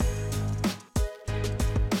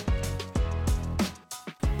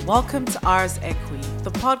Welcome to Ars Equi, the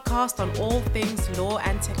podcast on all things law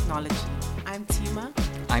and technology. I'm Tima.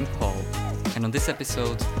 I'm Paul, and on this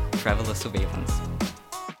episode, traveler surveillance.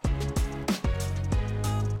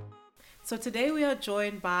 So today we are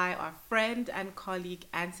joined by our friend and colleague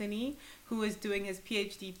Anthony, who is doing his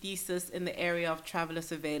PhD thesis in the area of traveler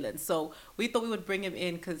surveillance. So we thought we would bring him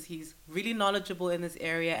in because he's really knowledgeable in this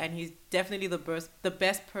area, and he's definitely the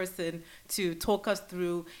best person to talk us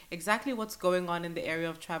through exactly what's going on in the area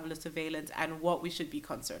of traveler surveillance and what we should be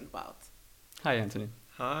concerned about. Hi, Anthony.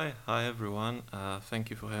 Hi everyone.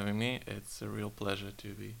 Thank you for having me. It's a real pleasure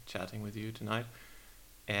to be chatting with you tonight,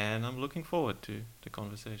 and I'm looking forward to the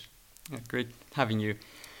conversation. Yeah, great having you.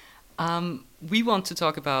 We want to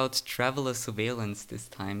talk about traveler surveillance this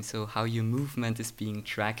time, so how your movement is being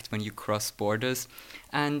tracked when you cross borders.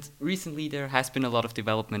 And recently there has been a lot of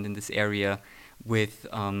development in this area with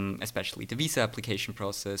especially the visa application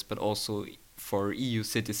process, but also for EU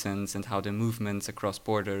citizens and how their movements across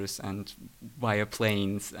borders and via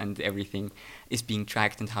planes and everything is being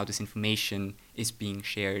tracked and how this information is being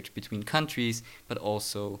shared between countries, but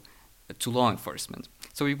also to law enforcement.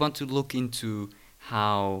 So we want to look into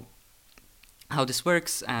how this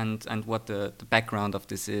works and what the background of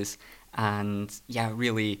this is, and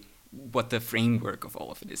really what the framework of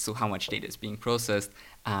all of it is. So how much data is being processed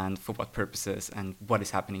and for what purposes and what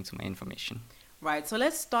is happening to my information. Right, so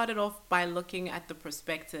let's start it off by looking at the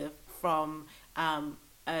perspective from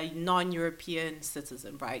a non-European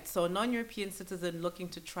citizen, right? So a non-European citizen looking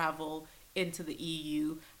to travel into the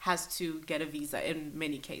EU has to get a visa in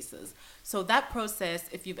many cases. So that process,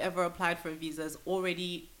 if you've ever applied for a visa, is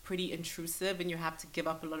already pretty intrusive, and you have to give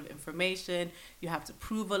up a lot of information. You have to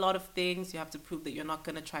prove a lot of things. You have to prove that you're not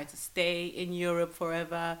going to try to stay in Europe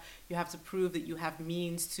forever. You have to prove that you have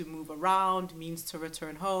means to move around, means to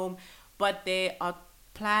return home. But there are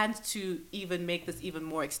plans to even make this even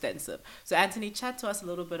more extensive. So Anthony, chat to us a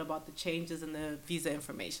little bit about the changes in the visa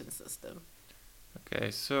information system.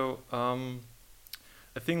 Okay, so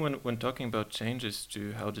I think when talking about changes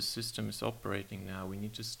to how the system is operating now, we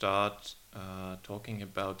need to start talking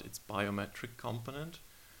about its biometric component.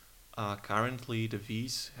 Currently, the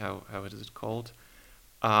VIS, how is it called,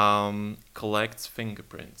 collects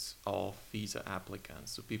fingerprints of visa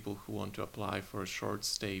applicants. So people who want to apply for a short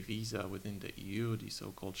stay visa within the EU, the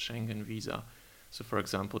so-called Schengen visa. So for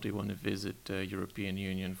example, they want to visit the European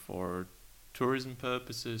Union for tourism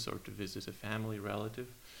purposes or to visit a family relative.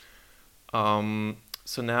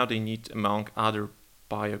 So now they need, among other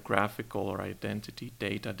biographical or identity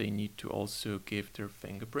data, they need to also give their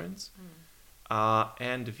fingerprints.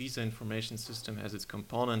 And the visa information system has its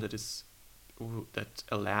component that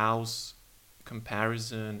allows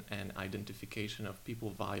comparison and identification of people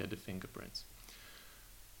via the fingerprints.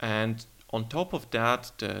 And on top of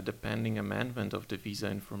that, the pending amendment of the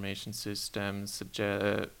visa information system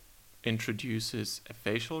introduces a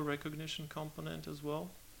facial recognition component as well.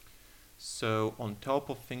 So on top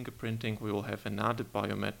of fingerprinting, we will have another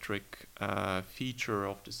biometric feature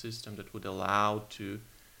of the system that would allow to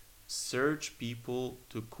search people,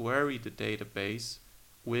 to query the database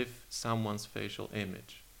with someone's facial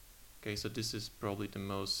image. Okay, so this is probably the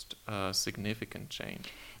most significant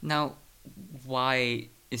change. Now, why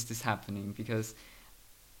is this happening? Because,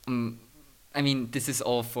 this is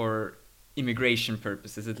all for immigration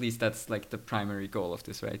purposes. At least that's like the primary goal of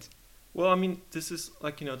this, right? Well, this is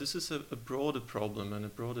a broader problem and a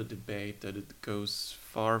broader debate that it goes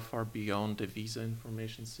far, far beyond the visa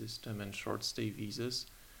information system and short stay visas.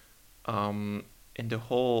 In the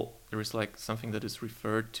whole, there is like something that is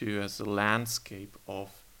referred to as a landscape of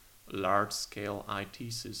large-scale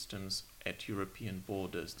IT systems at European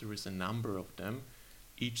borders. There is a number of them,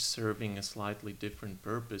 each serving a slightly different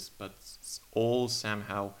purpose, but all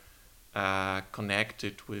somehow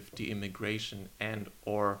connected with the immigration and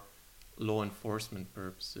or law enforcement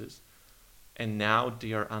purposes. And now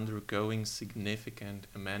they are undergoing significant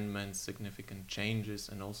amendments, significant changes,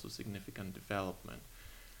 and also significant development.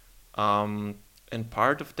 And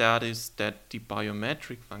part of that is that the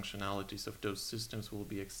biometric functionalities of those systems will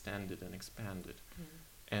be extended and expanded.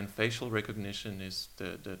 And facial recognition is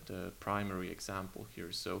the primary example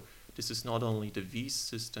here. So this is not only the VIS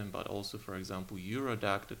system, but also, for example,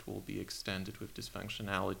 Eurodac that will be extended with this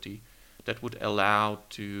functionality that would allow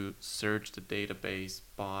to search the database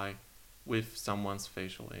with someone's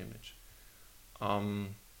facial image.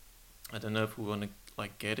 I don't know if we want to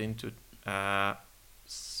get into on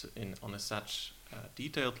a such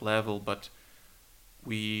detailed level, but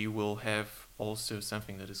we will have also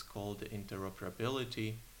something that is called the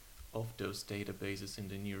interoperability of those databases in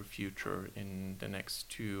the near future, in the next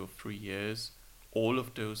 2 or 3 years, all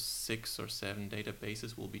of those 6 or 7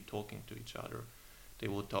 databases will be talking to each other. They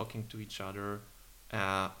will talking to each other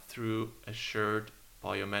through a shared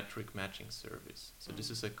biometric matching service. So this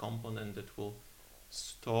is a component that will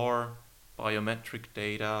store biometric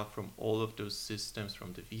data from all of those systems,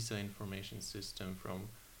 from the visa information system, from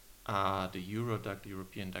the Eurodac, the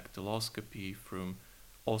European dactyloscopy, from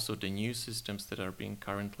also the new systems that are being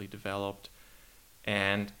currently developed,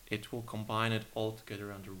 and it will combine it all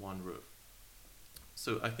together under one roof.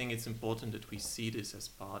 So I think it's important that we see this as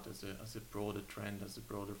a broader trend, as a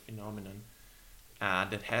broader phenomenon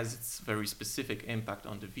that has its very specific impact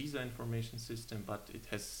on the visa information system, but it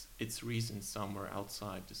has its reasons somewhere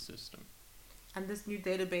outside the system. And this new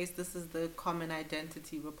database, this is the Common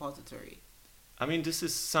Identity Repository. I mean, this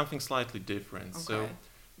is something slightly different. Okay. So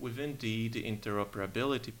within the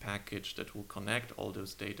interoperability package that will connect all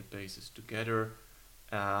those databases together,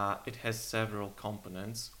 it has several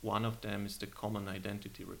components. One of them is the Common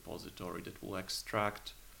Identity Repository that will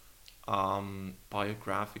extract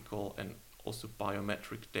biographical and also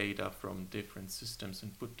biometric data from different systems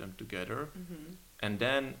and put them together. Mm-hmm. And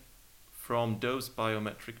then from those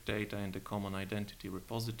biometric data in the Common Identity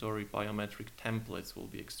Repository, biometric templates will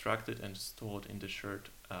be extracted and stored in the shared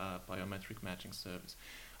biometric matching service.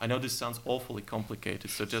 I know this sounds awfully complicated,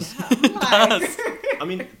 so just... I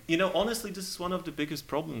mean, honestly, this is one of the biggest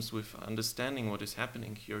problems with understanding what is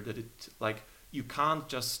happening here, that you can't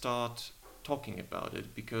just start talking about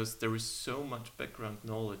it, because there is so much background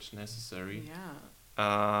knowledge necessary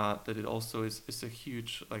that it also is a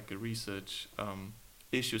huge a research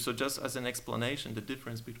issue. So just as an explanation, the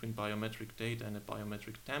difference between biometric data and a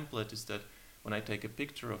biometric template is that when I take a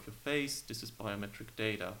picture of your face, this is biometric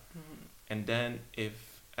data. Mm-hmm. And then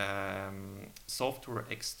if software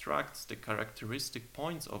extracts the characteristic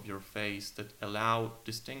points of your face that allow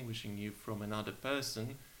distinguishing you from another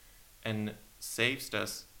person and saves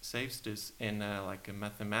this in a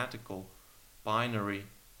mathematical binary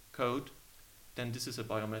code, then this is a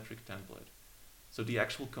biometric template. So the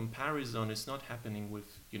actual comparison is not happening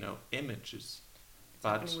with images,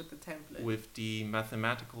 but with the template, with the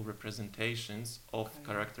mathematical representations of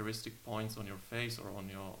characteristic points on your face or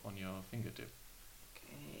on your fingertip.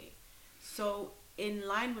 Okay. So in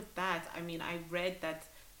line with that, I mean, I read that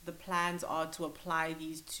the plans are to apply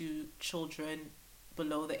these to children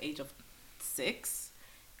below the age of 6.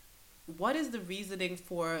 What is the reasoning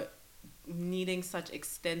for needing such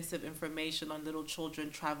extensive information on little children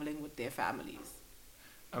traveling with their families?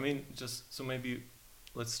 I mean, just so maybe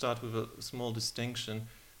let's start with a small distinction.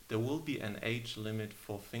 There will be an age limit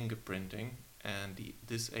for fingerprinting, and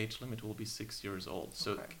this age limit will be 6 years old.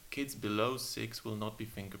 So kids below 6 will not be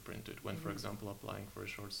fingerprinted when, for example, applying for a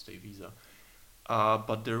short stay visa.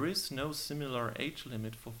 But there is no similar age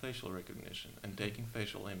limit for facial recognition and taking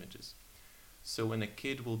facial images. So when a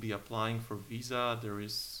kid will be applying for visa, there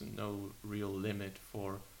is no real limit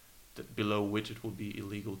for below which it will be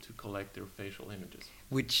illegal to collect their facial images.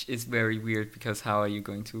 Which is very weird, because how are you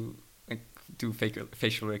going to do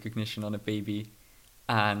facial recognition on a baby?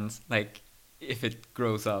 And if it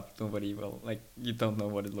grows up, nobody will, you don't know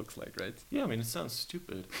what it looks like, right? Yeah, I mean, it sounds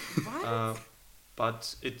stupid. What?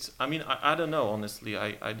 But I don't know, honestly.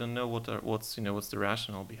 I don't know what's the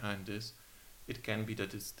rationale behind this. It can be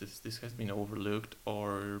that this has been overlooked,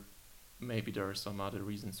 or maybe there are some other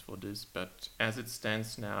reasons for this. But as it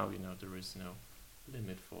stands now, there is no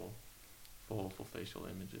limit for facial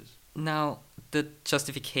images. Now, the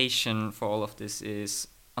justification for all of this is,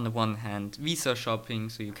 on the one hand, visa shopping,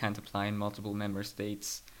 so you can't apply in multiple member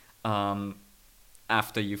states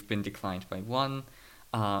after you've been declined by one,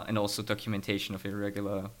 and also documentation of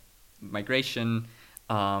irregular migration.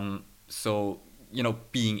 So,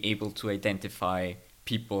 being able to identify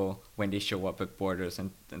people when they show up at borders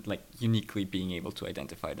and uniquely being able to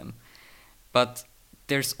identify them. But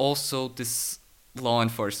there's also this law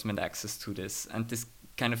enforcement access to this, and this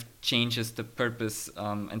kind of changes the purpose,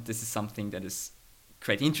 and this is something that is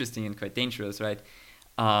quite interesting and quite dangerous, right?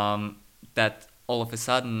 That all of a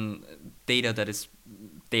sudden data that is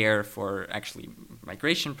there for actually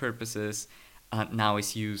migration purposes now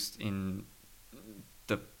is used in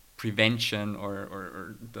the prevention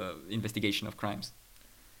or the investigation of crimes.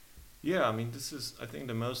 Yeah, I mean, this is, I think,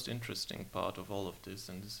 the most interesting part of all of this,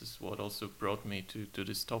 and this is what also brought me to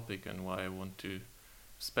this topic and why I want to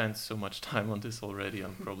spend so much time on this already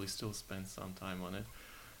and probably still spend some time on it.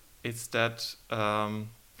 It's that,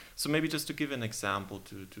 so maybe just to give an example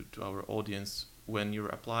to our audience, when you're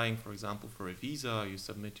applying, for example, for a visa, you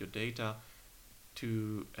submit your data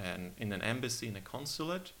in an embassy, in a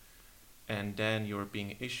consulate, and then you're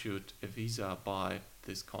being issued a visa by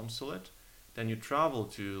this consulate. Then you travel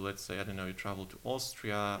to, let's say, I don't know, you travel to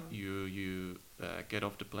Austria, you get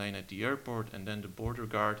off the plane at the airport, and then the border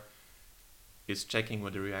guard is checking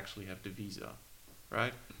whether you actually have the visa,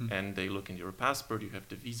 right? And they look in your passport, you have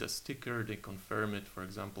the visa sticker, they confirm it, for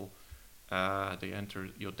example, they enter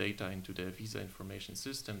your data into the visa information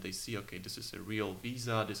system, they see, okay, this is a real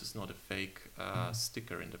visa, this is not a fake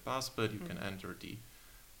sticker in the passport, you can enter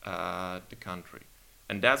the country.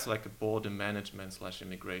 And that's like a border management /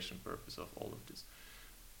 immigration purpose of all of this.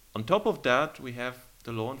 On top of that, we have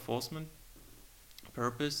the law enforcement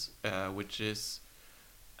purpose, which is,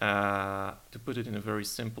 to put it in a very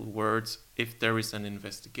simple words, if there is an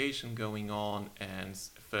investigation going on and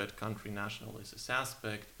a third country national is a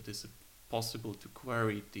suspect, it is possible to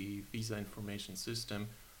query the visa information system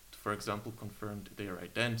to, for example, confirm their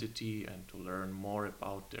identity and to learn more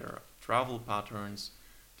about their travel patterns,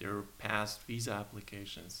 their past visa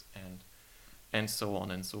applications, and so on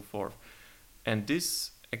and so forth. And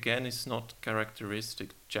this, again, is not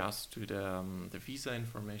characteristic just to the visa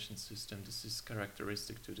information system. This is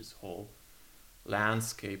characteristic to this whole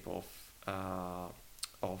landscape of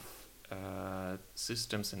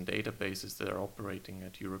systems and databases that are operating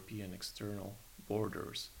at European external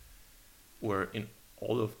borders, where in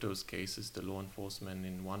all of those cases, the law enforcement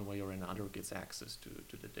in one way or another gets access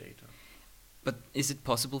to the data. But is it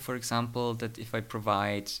possible, for example, that if I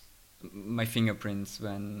provide my fingerprints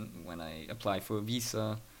when I apply for a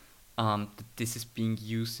visa, that this is being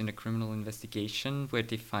used in a criminal investigation where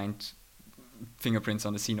they find fingerprints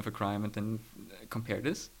on the scene of a crime and then compare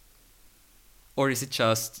this? Or is it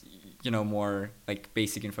just, more like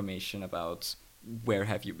basic information about where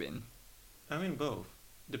have you been? I mean, both,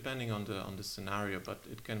 depending on the scenario, but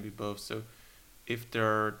it can be both. So if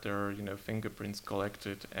there are fingerprints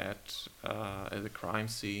collected at a crime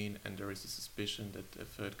scene and there is a suspicion that a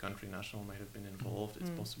third country national may have been involved, it's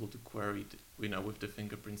possible to query with the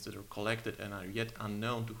fingerprints that are collected and are yet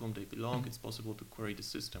unknown to whom they belong. It's possible to query the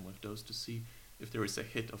system with those to see if there is a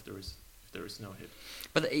hit, if there is no hit.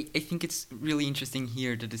 But I think it's really interesting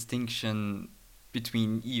here, the distinction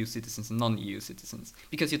between EU citizens and non-EU citizens,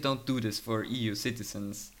 because you don't do this for EU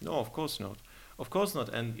citizens. No, of course not. Of course not.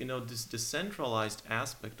 And this decentralized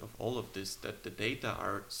aspect of all of this, that the data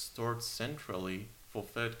are stored centrally for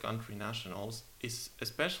third country nationals, is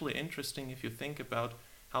especially interesting if you think about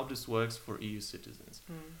how this works for EU citizens.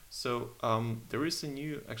 So there is a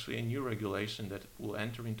new regulation that will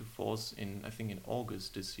enter into force in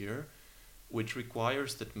August this year, which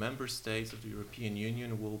requires that member states of the European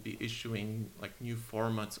Union will be issuing new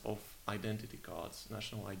formats of identity cards,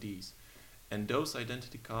 national IDs. And those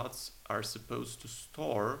identity cards are supposed to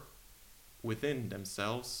store within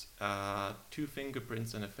themselves 2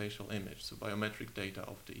 fingerprints and a facial image, so biometric data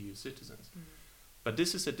of the EU citizens. But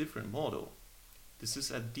this is a different model. This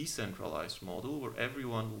is a decentralized model where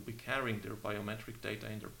everyone will be carrying their biometric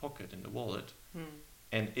data in their pocket, in the wallet.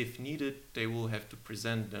 And if needed, they will have to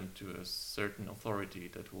present them to a certain authority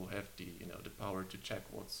that will have the power to check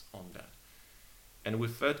what's on that. And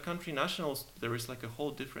with third country nationals, there is a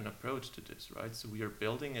whole different approach to this, right? So we are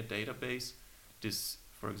building a database,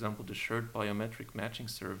 for example, the shared biometric matching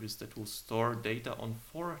service that will store data on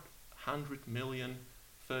 400 million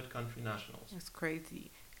third country nationals. It's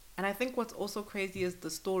crazy. And I think what's also crazy is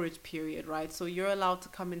the storage period, right? So you're allowed to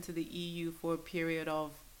come into the EU for a period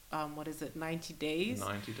of 90 days?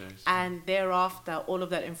 90 days. And thereafter, all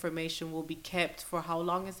of that information will be kept for how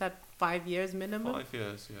long is that? 5 years minimum? 5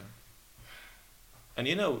 years, yeah. And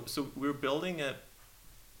so we're building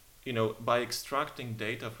by extracting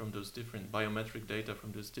data from those different biometric data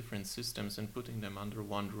from those different systems and putting them under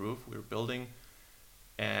one roof, we're building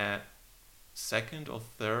a second or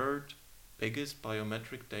third biggest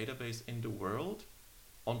biometric database in the world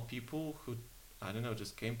on people who,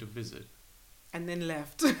 just came to visit. And then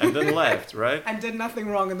left. And then left, right? And did nothing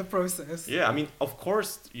wrong in the process. Yeah, of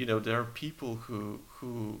course, there are people who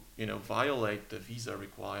violate the visa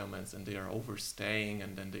requirements and they are overstaying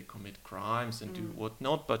and then they commit crimes and do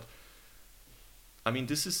whatnot. But,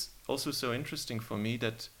 this is also so interesting for me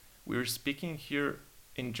that we're speaking here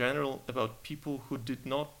in general about people who did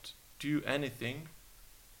not do anything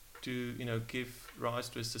to, give rise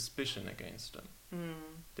to a suspicion against them.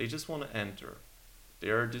 They just want to enter. They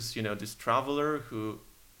are this traveler who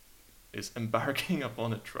is embarking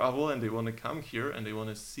upon a travel and they want to come here and they want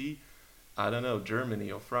to see,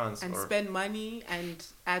 Germany or France. And spend money and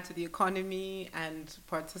add to the economy and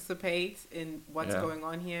participate in what's going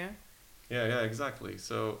on here. Yeah, exactly.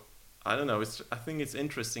 So, I think it's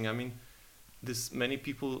interesting. Many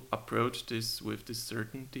people approach this with this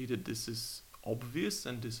certainty that this is obvious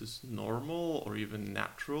and this is normal or even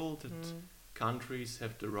natural, that countries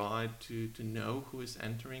have the right to know who is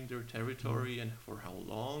entering their territory and for how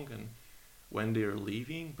long and when they are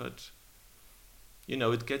leaving. But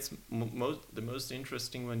it gets the most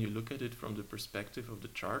interesting when you look at it from the perspective of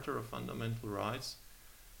the Charter of Fundamental Rights,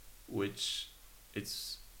 which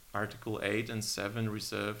its Article 8 and 7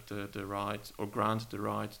 reserve the right or grant the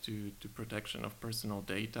right to protection of personal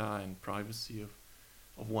data and privacy of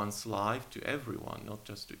one's life to everyone, not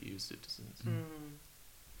just to EU citizens.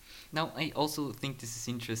 Now, I also think this is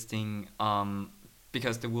interesting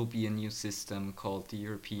because there will be a new system called the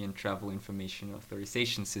European Travel Information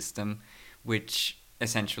Authorization System, which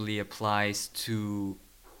essentially applies to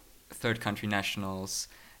third country nationals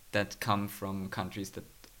that come from countries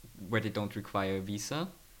where they don't require a visa.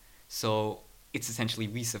 So it's essentially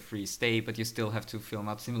visa-free stay, but you still have to fill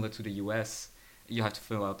out, similar to the US, you have to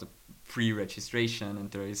fill out the pre-registration, and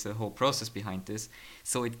there is a whole process behind this.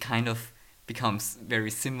 So it kind of becomes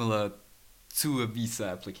very similar to a visa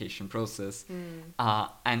application process.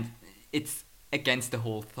 And it's against the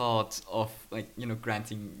whole thought of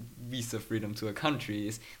granting visa freedom to a country.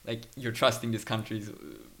 Is like you're trusting this country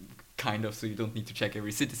kind of, so you don't need to check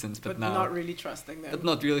every citizen, but now not really trusting them. But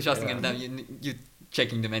not really trusting them. Now you're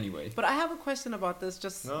checking them anyway. But I have a question about this.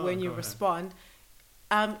 Just when you respond,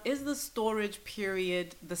 is the storage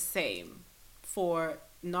period the same for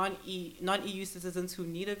non-EU citizens who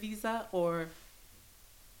need a visa, or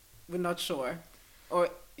we're not sure, or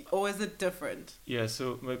is it different? Yeah,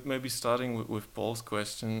 so maybe starting with Paul's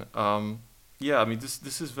question.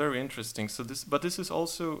 This is very interesting. So this is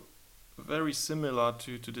also very similar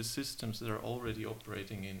to the systems that are already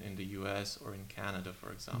operating in the US or in Canada,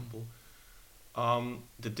 for example.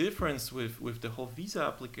 The difference with the whole visa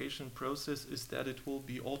application process is that it will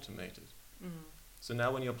be automated. So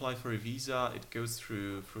now when you apply for a visa, it goes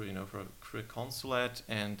through a consulate,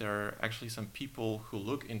 and there are actually some people who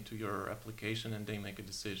look into your application and they make a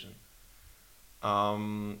decision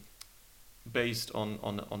based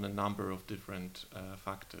on a number of different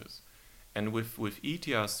factors. And with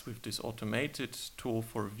ETIAS, with this automated tool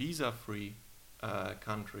for visa-free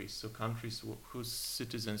countries, so countries whose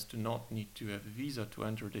citizens do not need to have a visa to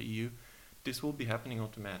enter the EU, this will be happening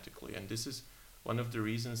automatically. And this is one of the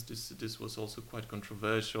reasons this was also quite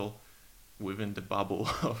controversial within the bubble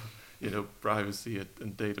of privacy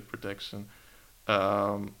and data protection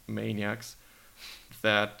maniacs,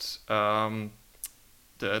 that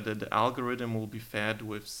the algorithm will be fed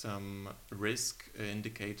with some risk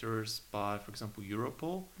indicators by, for example,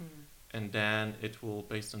 Europol, and then it will,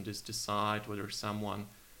 based on this, decide whether someone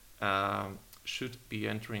should be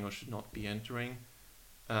entering or should not be entering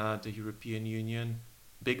the European Union.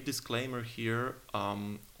 Big disclaimer here,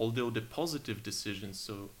 although the positive decisions,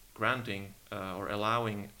 so granting or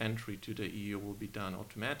allowing entry to the EU, will be done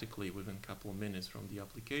automatically within a couple of minutes from the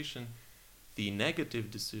application, the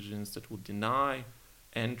negative decisions that will deny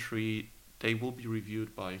entry, they will be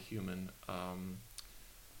reviewed by a human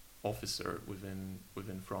officer within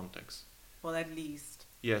Frontex. Well, at least.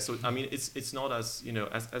 Yeah, so I mean, it's not as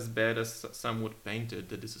as bad as some would paint it,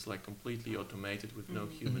 that this is like completely automated with no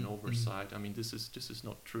human oversight. I mean, this is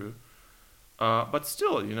not true. But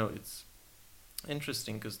still, it's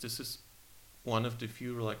interesting because this is one of the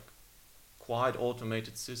few quite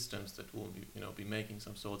automated systems that will be making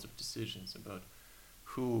some sorts of decisions about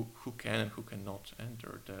who can and who cannot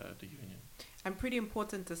enter the union. And pretty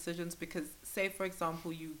important decisions, because say, for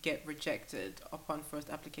example, you get rejected upon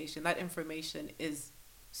first application, that information is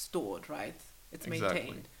stored, right? It's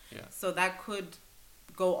maintained. Yeah. So that could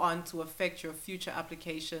go on to affect your future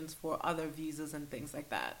applications for other visas and things like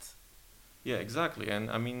that. Yeah, exactly. And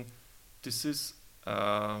I mean, this is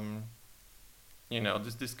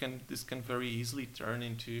this can very easily turn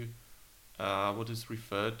into what is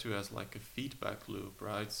referred to as like a feedback loop,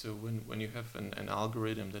 right? So when you have an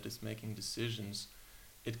algorithm that is making decisions,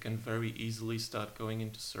 it can very easily start going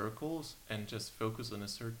into circles and just focus on a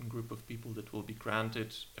certain group of people that will be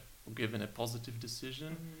granted or given a positive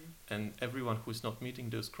decision, and everyone who is not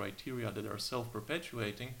meeting those criteria that are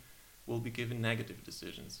self-perpetuating will be given negative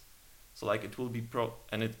decisions. So like it will be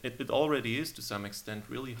and it already is to some extent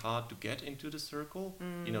really hard to get into the circle,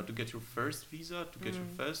 to get your first visa, to get your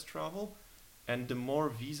first travel. And the more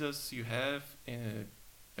visas you have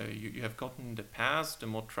you have gotten in the past, the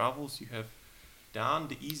more travels you have done,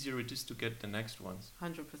 the easier it is to get the next ones.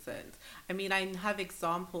 100%. I mean, I have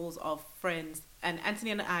examples of friends, and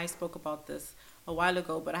Anthony and I spoke about this a while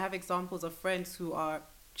ago, but I have examples of friends who are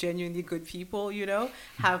genuinely good people,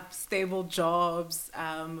 have stable jobs.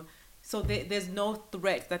 So there's no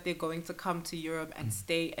threat that they're going to come to Europe and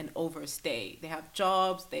stay and overstay. They have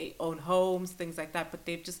jobs, they own homes, things like that, but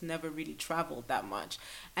they've just never really traveled that much.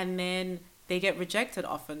 And then they get rejected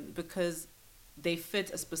often because they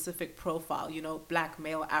fit a specific profile, you know, black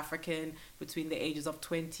male African between the ages of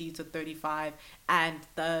 20 to 35. And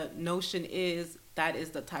the notion is that is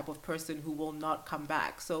the type of person who will not come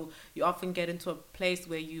back. So you often get into a place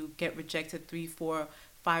where you get rejected 3, 4,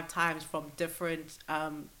 5 times from different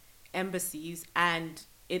embassies, and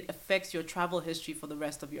it affects your travel history for the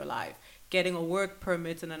rest of your life. Getting a work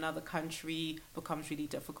permit in another country becomes really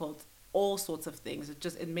difficult. All sorts of things.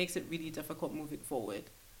 It makes it really difficult moving forward.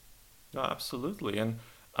 No, absolutely. And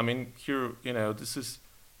I mean, here, this is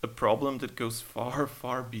a problem that goes far,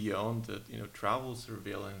 far beyond that, travel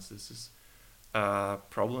surveillance. This is a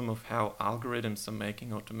problem of how algorithms are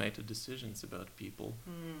making automated decisions about people.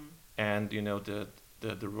 And,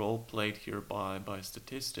 the role played here by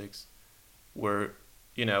statistics, where,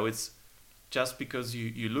 it's just because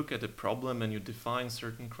you look at a problem and you define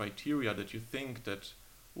certain criteria that you think that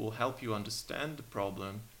will help you understand the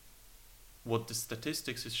problem. What the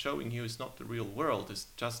statistics is showing you is not the real world, it's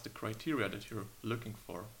just the criteria that you're looking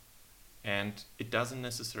for. And it doesn't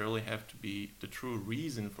necessarily have to be the true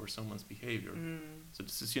reason for someone's behavior. So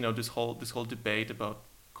this is, this whole debate about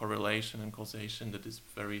correlation and causation that is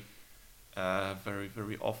very,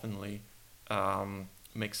 very oftenly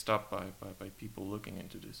mixed up by people looking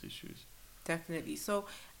into these issues. Definitely. So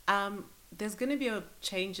there's going to be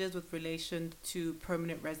changes with relation to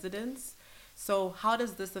permanent residents. So how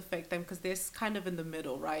does this affect them? Because they're kind of in the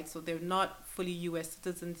middle, right? So they're not fully US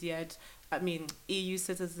citizens yet. I mean, EU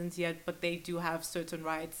citizens yet, but they do have certain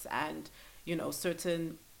rights and,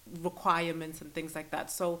 certain requirements and things like that.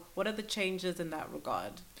 So what are the changes in that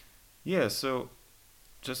regard? Yeah, so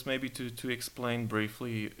just maybe to explain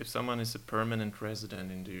briefly, if someone is a permanent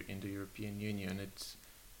resident in the European Union, it's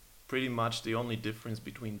pretty much the only difference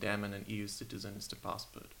between them and an EU citizen is the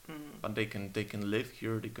passport. But they can live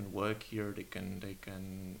here, they can work here, they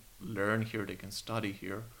can learn here, they can study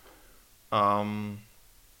here. And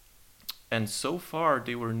so far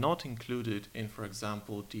they were not included in, for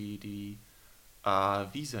example, the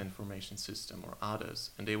visa information system or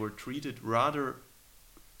others, and they were treated rather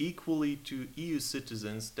equally to EU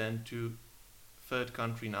citizens than to third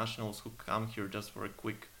country nationals who come here just for a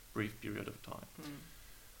quick, brief period of time.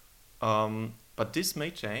 But this may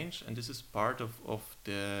change, and this is part of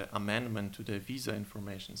the amendment to the visa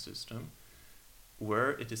information system,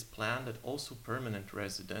 where it is planned that also permanent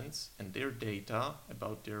residents and their data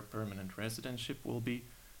about their permanent residentship will be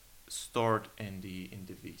stored in the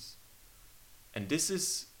visa. And this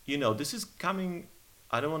is coming,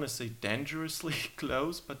 I don't want to say dangerously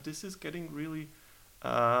close, but this is getting really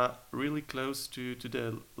close to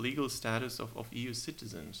the legal status of EU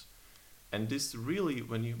citizens. And this really,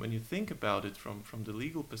 when you think about it from the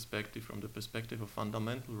legal perspective, from the perspective of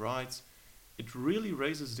fundamental rights, it really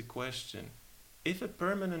raises the question, if a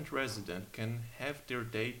permanent resident can have their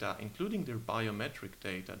data, including their biometric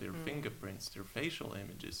data, their fingerprints, their facial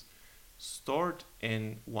images, stored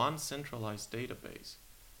in one centralized database,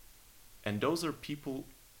 and those are people,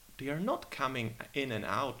 they are not coming in and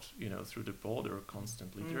out, through the border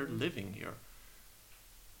constantly, they're living here,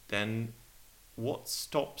 then what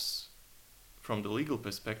stops, from the legal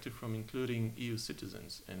perspective, from including EU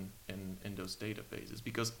citizens in those databases?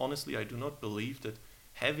 Because honestly, I do not believe that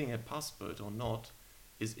having a passport or not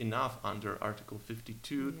is enough under Article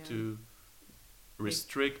 52 to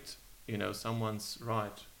restrict, someone's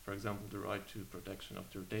right, for example, the right to protection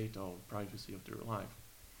of their data or privacy of their life.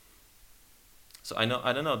 So I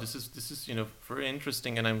don't know. This is very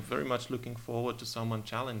interesting, and I'm very much looking forward to someone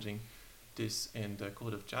challenging this in the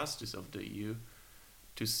Court of Justice of the EU,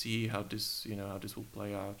 to see how this will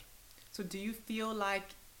play out. So do you feel like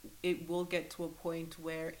it will get to a point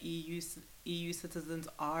where EU citizens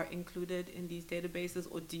are included in these databases,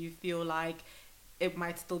 or do you feel like it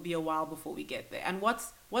might still be a while before we get there? And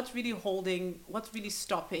what's really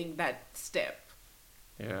stopping that step?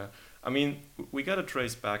 Yeah, I mean, we got to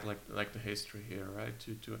trace back like the history here, right,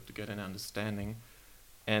 to get an understanding.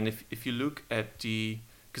 And if you look at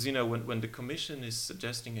because when the Commission is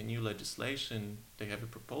suggesting a new legislation, they have a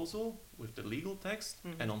proposal with the legal text,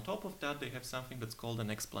 and on top of that they have something that's called an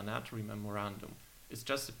explanatory memorandum. It's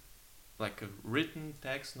just like a written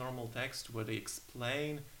text, normal text, where they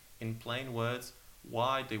explain in plain words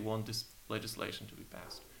why they want this legislation to be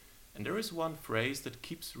passed. And there is one phrase that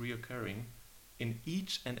keeps reoccurring in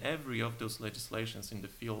each and every of those legislations in the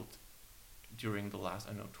field during the last,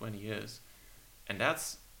 20 years. And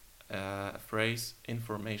that's a phrase,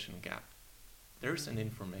 information gap. There's an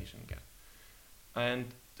information gap. And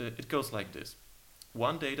it goes like this.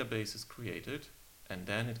 One database is created, and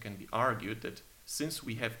then it can be argued that since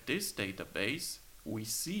we have this database, we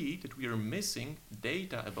see that we are missing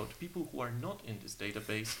data about people who are not in this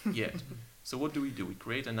database yet. So what do? We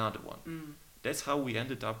create another one. That's how we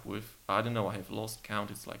ended up with, I don't know, I have lost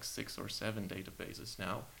count, it's like 6 or 7 databases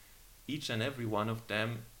now. Each and every one of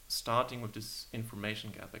them starting with this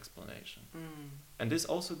information gap explanation. And this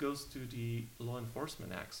also goes to the law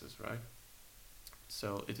enforcement access, right?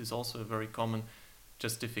 So it is also a very common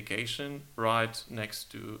justification right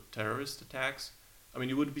next to terrorist attacks. I mean,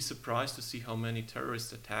 you would be surprised to see how many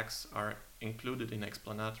terrorist attacks are included in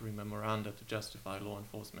explanatory memoranda to justify law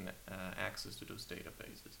enforcement access to those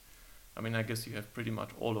databases. I mean, I guess you have pretty much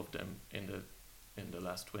all of them in the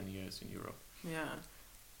last 20 years in Europe. Yeah.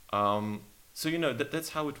 So that's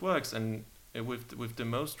how it works. And with the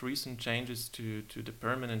most recent changes to the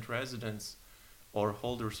permanent residents or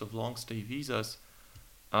holders of long stay visas,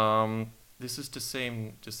 this is the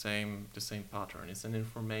same pattern. It's an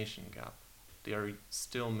information gap. They are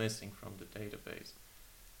still missing from the database.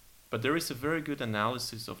 But there is a very good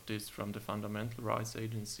analysis of this from the Fundamental Rights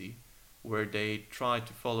Agency, where they tried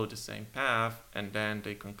to follow the same path, and then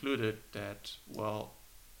they concluded that, well,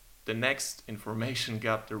 the next information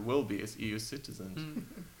gap there will be is EU citizens.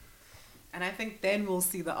 And I think then we'll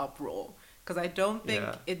see the uproar, because I don't think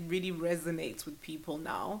it really resonates with people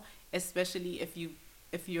now, especially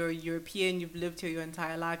if you're European, you've lived here your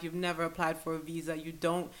entire life, you've never applied for a visa, you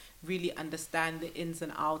don't really understand the ins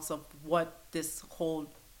and outs of what this whole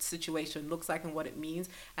situation looks like and what it means.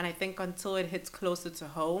 And I think until it hits closer to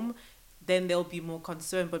home, then there'll be more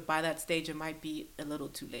concern, but by that stage it might be a little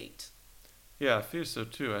too late. Yeah, I feel so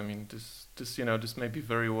too. I mean, this may be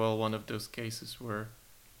very well one of those cases where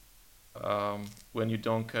when you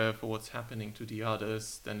don't care for what's happening to the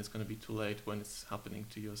others, then it's going to be too late when it's happening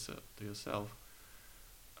to yourself.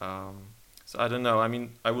 So I don't know. I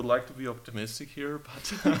mean, I would like to be optimistic here,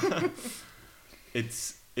 but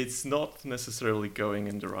it's not necessarily going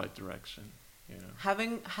in the right direction.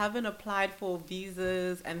 Having applied for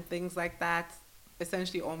visas and things like that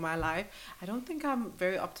essentially all my life, I don't think I'm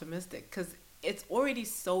very optimistic, because it's already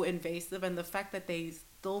so invasive, and the fact that they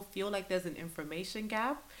still feel like there's an information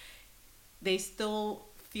gap, they still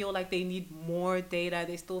feel like they need more data,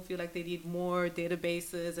 they still feel like they need more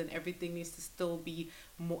databases, and everything needs to still be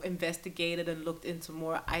more investigated and looked into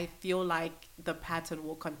more. I feel like the pattern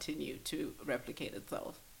will continue to replicate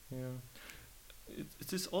itself. Yeah.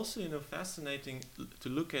 It is also, fascinating to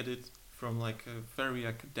look at it from like a very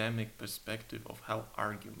academic perspective of how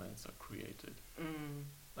arguments are created.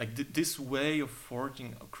 Like this way of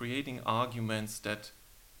creating arguments that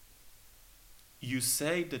you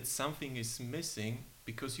say that something is missing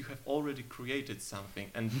because you have already created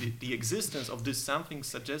something, and the existence of this something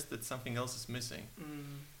suggests that something else is missing.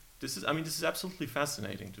 This is absolutely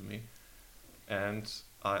fascinating to me, and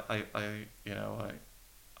I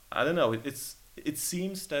don't know. It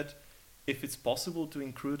seems that if it's possible to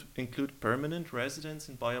include permanent residents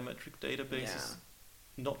in biometric databases,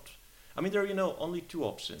 there are only two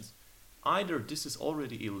options. Either this is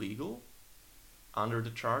already illegal under the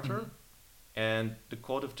Charter, and the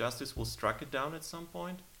Court of Justice will strike it down at some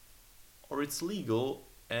point, or it's legal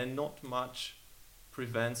and not much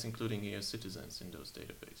prevents including EU citizens in those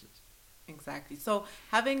databases. Exactly. So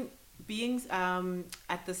being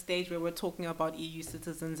at the stage where we're talking about EU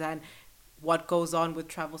citizens and what goes on with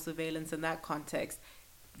travel surveillance in that context,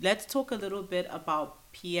 let's talk a little bit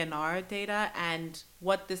about PNR data and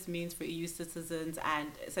what this means for EU citizens, and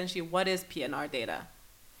essentially what is PNR data?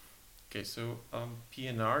 Okay, so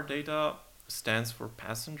PNR data stands for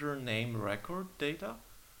Passenger Name Record Data.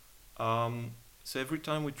 So every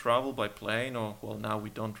time we travel by plane, now we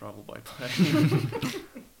don't travel by plane,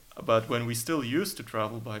 but when we still used to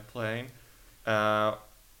travel by plane,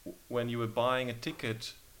 when you were buying a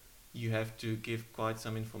ticket, you have to give quite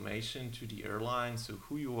some information to the airline, so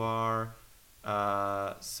who you are,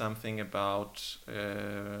 something about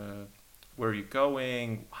where you're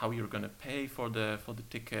going, how you're going to pay for the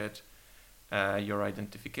ticket, your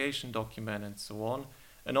identification document, and so on.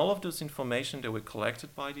 And all of those information that were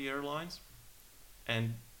collected by the airlines.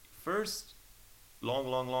 And first,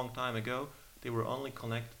 long time ago, they were only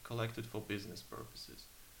collected for business purposes.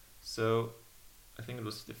 So I think it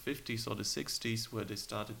was the 50s or the 60s where they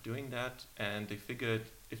started doing that, and they figured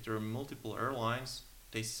if there are multiple airlines,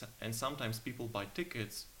 and sometimes people buy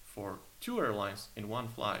tickets for two airlines in one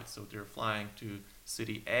flight, so they're flying to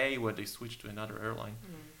city A where they switch to another airline.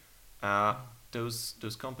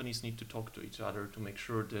 Those companies need to talk to each other to make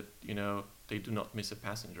sure that they do not miss a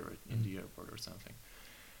passenger in the airport or something.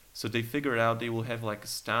 So they figured out they will have like a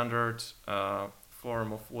standard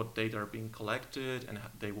form of what data are being collected, and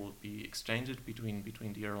they will be exchanged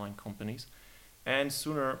between the airline companies. And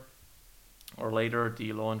sooner or later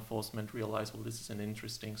the law enforcement realized, well, this is an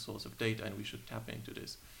interesting source of data and we should tap into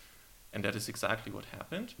this. And that is exactly what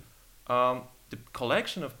happened. The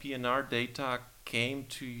collection of PNR data came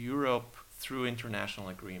to Europe through international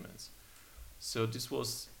agreements. So this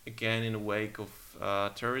was, again, in the wake of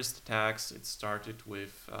terrorist attacks. It started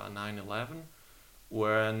with 9/11,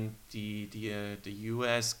 when the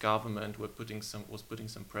U.S. government was putting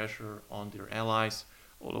some pressure on their allies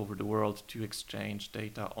all over the world to exchange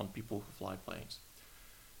data on people who fly planes.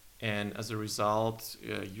 And as a result,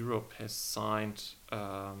 Europe has signed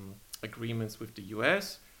agreements with the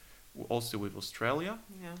US, also with Australia.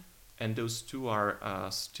 Yeah. And those two are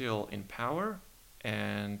still in power.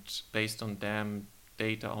 And based on them,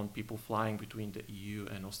 data on people flying between the EU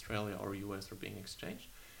and Australia or US are being exchanged.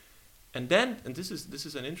 And then, and this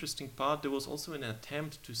is an interesting part, there was also an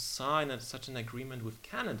attempt to sign such an agreement with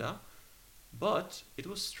Canada, but it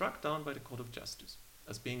was struck down by the Court of Justice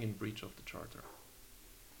as being in breach of the Charter.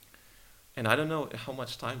 And I don't know how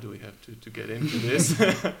much time do we have to get into this,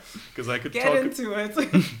 because I could get into it.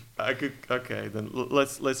 I could. Okay, then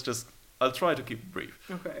let's just. I'll try to keep it brief.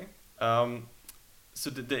 Okay. So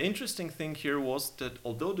the interesting thing here was that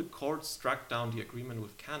although the court struck down the agreement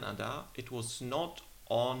with Canada, it was not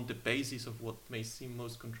on the basis of what may seem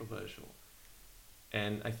most controversial.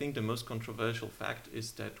 And I think the most controversial fact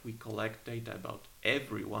is that we collect data about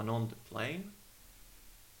everyone on the plane,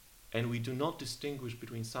 and we do not distinguish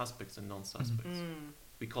between suspects and non-suspects.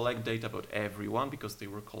 We collect data about everyone because they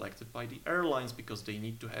were collected by the airlines, because they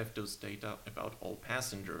need to have those data about all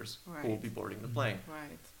passengers who will be boarding the plane.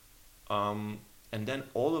 Right. And then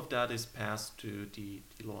all of that is passed to the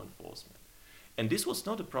law enforcement. And this was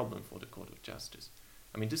not a problem for the Court of Justice.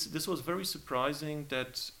 I mean, this was very surprising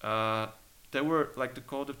that there were, like, the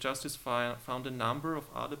Court of Justice found a number of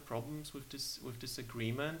other problems with this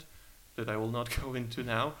agreement that I will not go into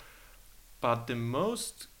now. But the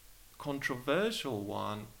most controversial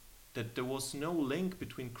one, that there was no link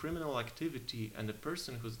between criminal activity and the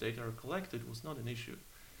person whose data are collected, was not an issue.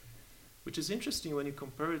 Which is interesting when you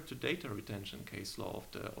compare it to data retention case law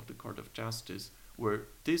of the Court of Justice, where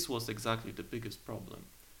this was exactly the biggest problem.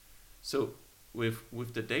 So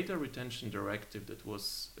with the data retention directive that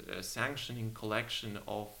was sanctioning collection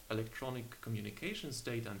of electronic communications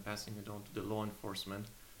data and passing it on to the law enforcement,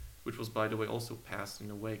 which was, by the way, also passed in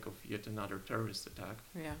the wake of yet another terrorist attack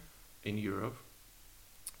in Europe,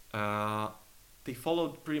 they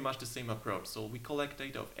followed pretty much the same approach. So we collect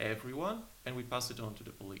data of everyone and we pass it on to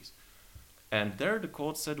the police. And there the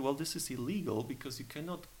court said, well, this is illegal because you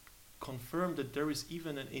cannot confirm that there is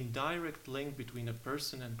even an indirect link between a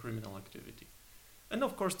person and criminal activity. And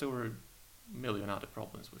of course, there were a million other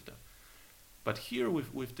problems with that. But here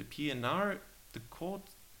with the PNR, the court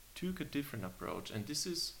took a different approach. And this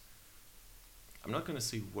is, I'm not going to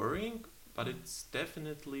say worrying, but it's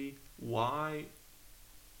definitely why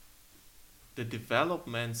the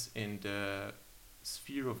developments in the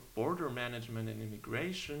sphere of border management and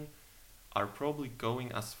immigration are probably going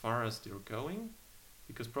as far as they're going,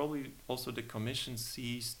 because probably also the Commission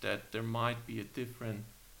sees that there might be a different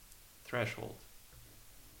threshold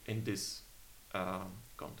in this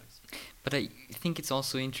context. But I think it's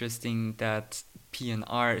also interesting that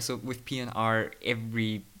PNR, so with PNR,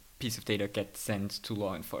 every piece of data gets sent to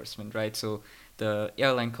law enforcement, right? So the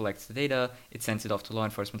airline collects the data, it sends it off to law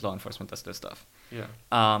enforcement does their stuff. Yeah.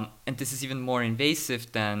 And this is even more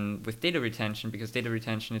invasive than with data retention, because data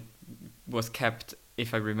retention it was kept,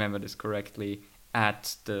 if I remember this correctly,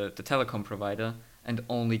 at the telecom provider and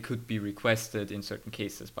only could be requested in certain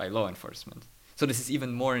cases by law enforcement. So this is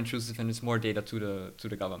even more intrusive and it's more data to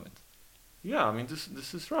the government. Yeah, I mean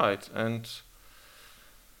this is right. And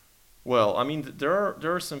well, I mean there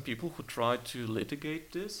are some people who try to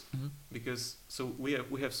litigate this, because so we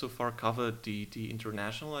have so far covered the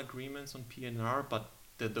international agreements on PNR, but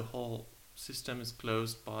the whole system is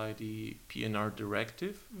closed by the PNR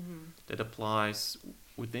directive that applies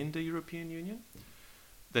within the European Union,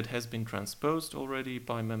 that has been transposed already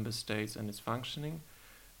by member states and is functioning.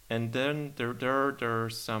 And then there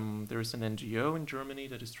is an NGO in Germany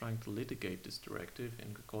that is trying to litigate this directive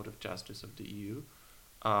in the Court of Justice of the EU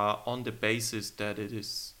on the basis that it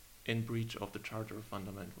is in breach of the Charter of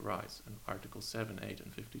Fundamental Rights in Article 7, 8,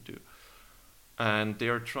 and 52. And they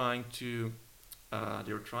are trying to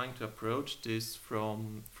approach this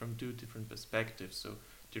from two different perspectives. So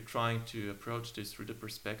they're trying to approach this through the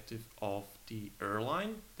perspective of the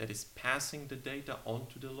airline that is passing the data on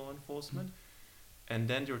to the law enforcement. And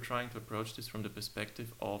then they're trying to approach this from the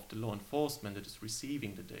perspective of the law enforcement that is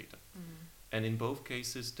receiving the data. And in both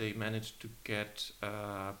cases, they managed to get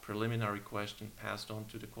a preliminary question passed on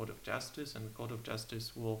to the Court of Justice, and the Court of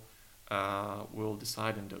Justice will will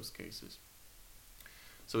decide in those cases.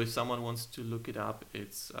 So if someone wants to look it up,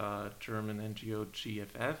 it's German NGO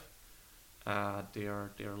GFF. They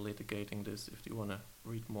are litigating this if you want to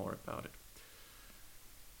read more about it.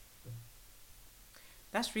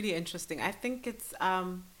 That's really interesting. I think it's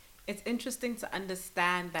interesting to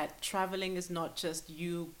understand that traveling is not just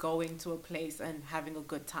you going to a place and having a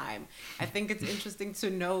good time. I think it's interesting to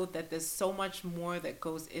know that there's so much more that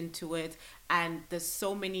goes into it, and there's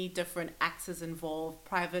so many different actors involved: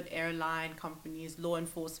 private airline companies, law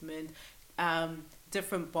enforcement,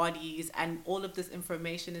 different bodies, and all of this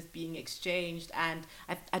information is being exchanged. And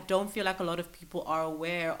I don't feel like a lot of people are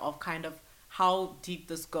aware of kind of how deep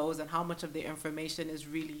this goes and how much of the information is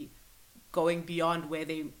really going beyond where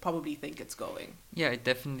they probably think it's going. Yeah, I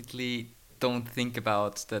definitely don't think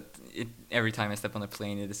about that every time I step on a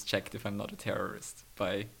plane it is checked if I'm not a terrorist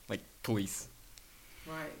by police.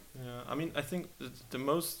 Right. Yeah, I mean, I think the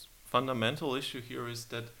most fundamental issue here is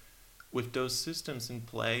that with those systems in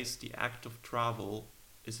place, the act of travel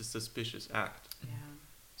is a suspicious act. Yeah.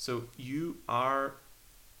 So you are,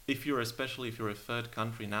 especially if you're a third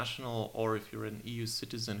country national, or if you're an EU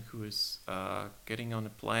citizen who is getting on a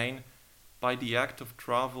plane, by the act of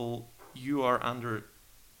travel, you are under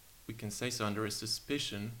a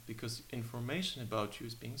suspicion, because information about you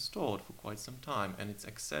is being stored for quite some time, and it's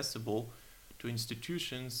accessible to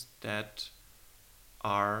institutions that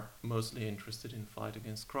are mostly interested in fight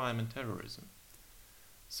against crime and terrorism.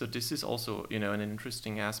 So this is also, an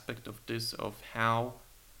interesting aspect of this, of how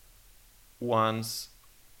one's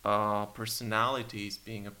personality is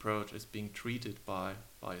being approached, is being treated by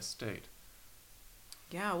a state.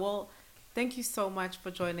 Yeah, well, thank you so much for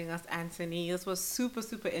joining us, Anthony. This was super,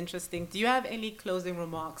 super interesting. Do you have any closing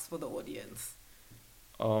remarks for the audience?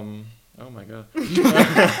 Oh my God.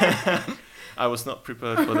 I was not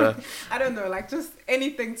prepared for that. I don't know, just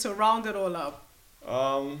anything to round it all up.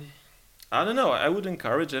 I don't know. I would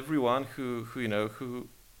encourage everyone who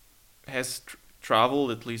has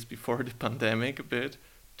traveled, at least before the pandemic, a bit,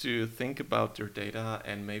 to think about their data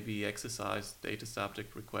and maybe exercise data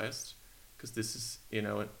subject requests, because this is,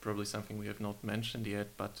 probably something we have not mentioned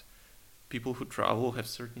yet, but people who travel have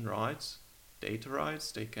certain rights, data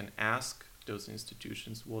rights. They can ask those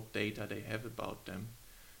institutions what data they have about them.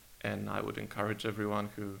 And I would encourage everyone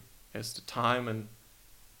who has the time and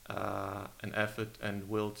effort and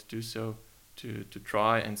will to do so to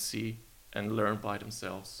try and see and learn by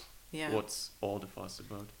themselves what's all the fuss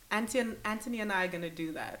about. Anthony and I are going to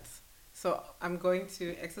do that. So I'm going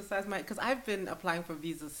to exercise because I've been applying for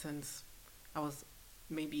visas since I was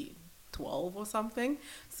maybe 12 or something.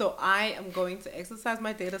 So I am going to exercise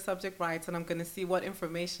my data subject rights, and I'm going to see what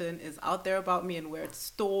information is out there about me and where it's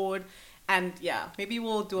stored. And maybe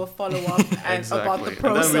we'll do a follow-up about the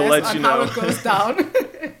process and how it goes down.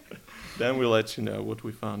 Then we'll let you know what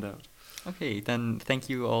we found out. Okay, then thank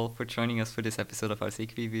you all for joining us for this episode of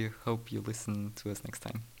Arsekvi. We hope you listen to us next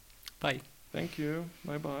time. Bye. Thank you.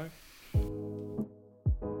 Bye-bye.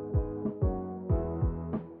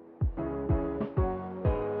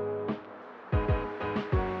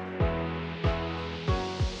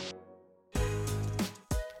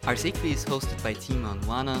 Arsekvi is hosted by Tima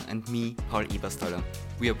Onwana and me, Paul Eberstaller.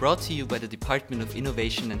 We are brought to you by the Department of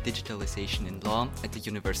Innovation and Digitalization in Law at the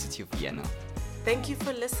University of Vienna. Thank you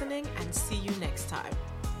for listening, and see you next time.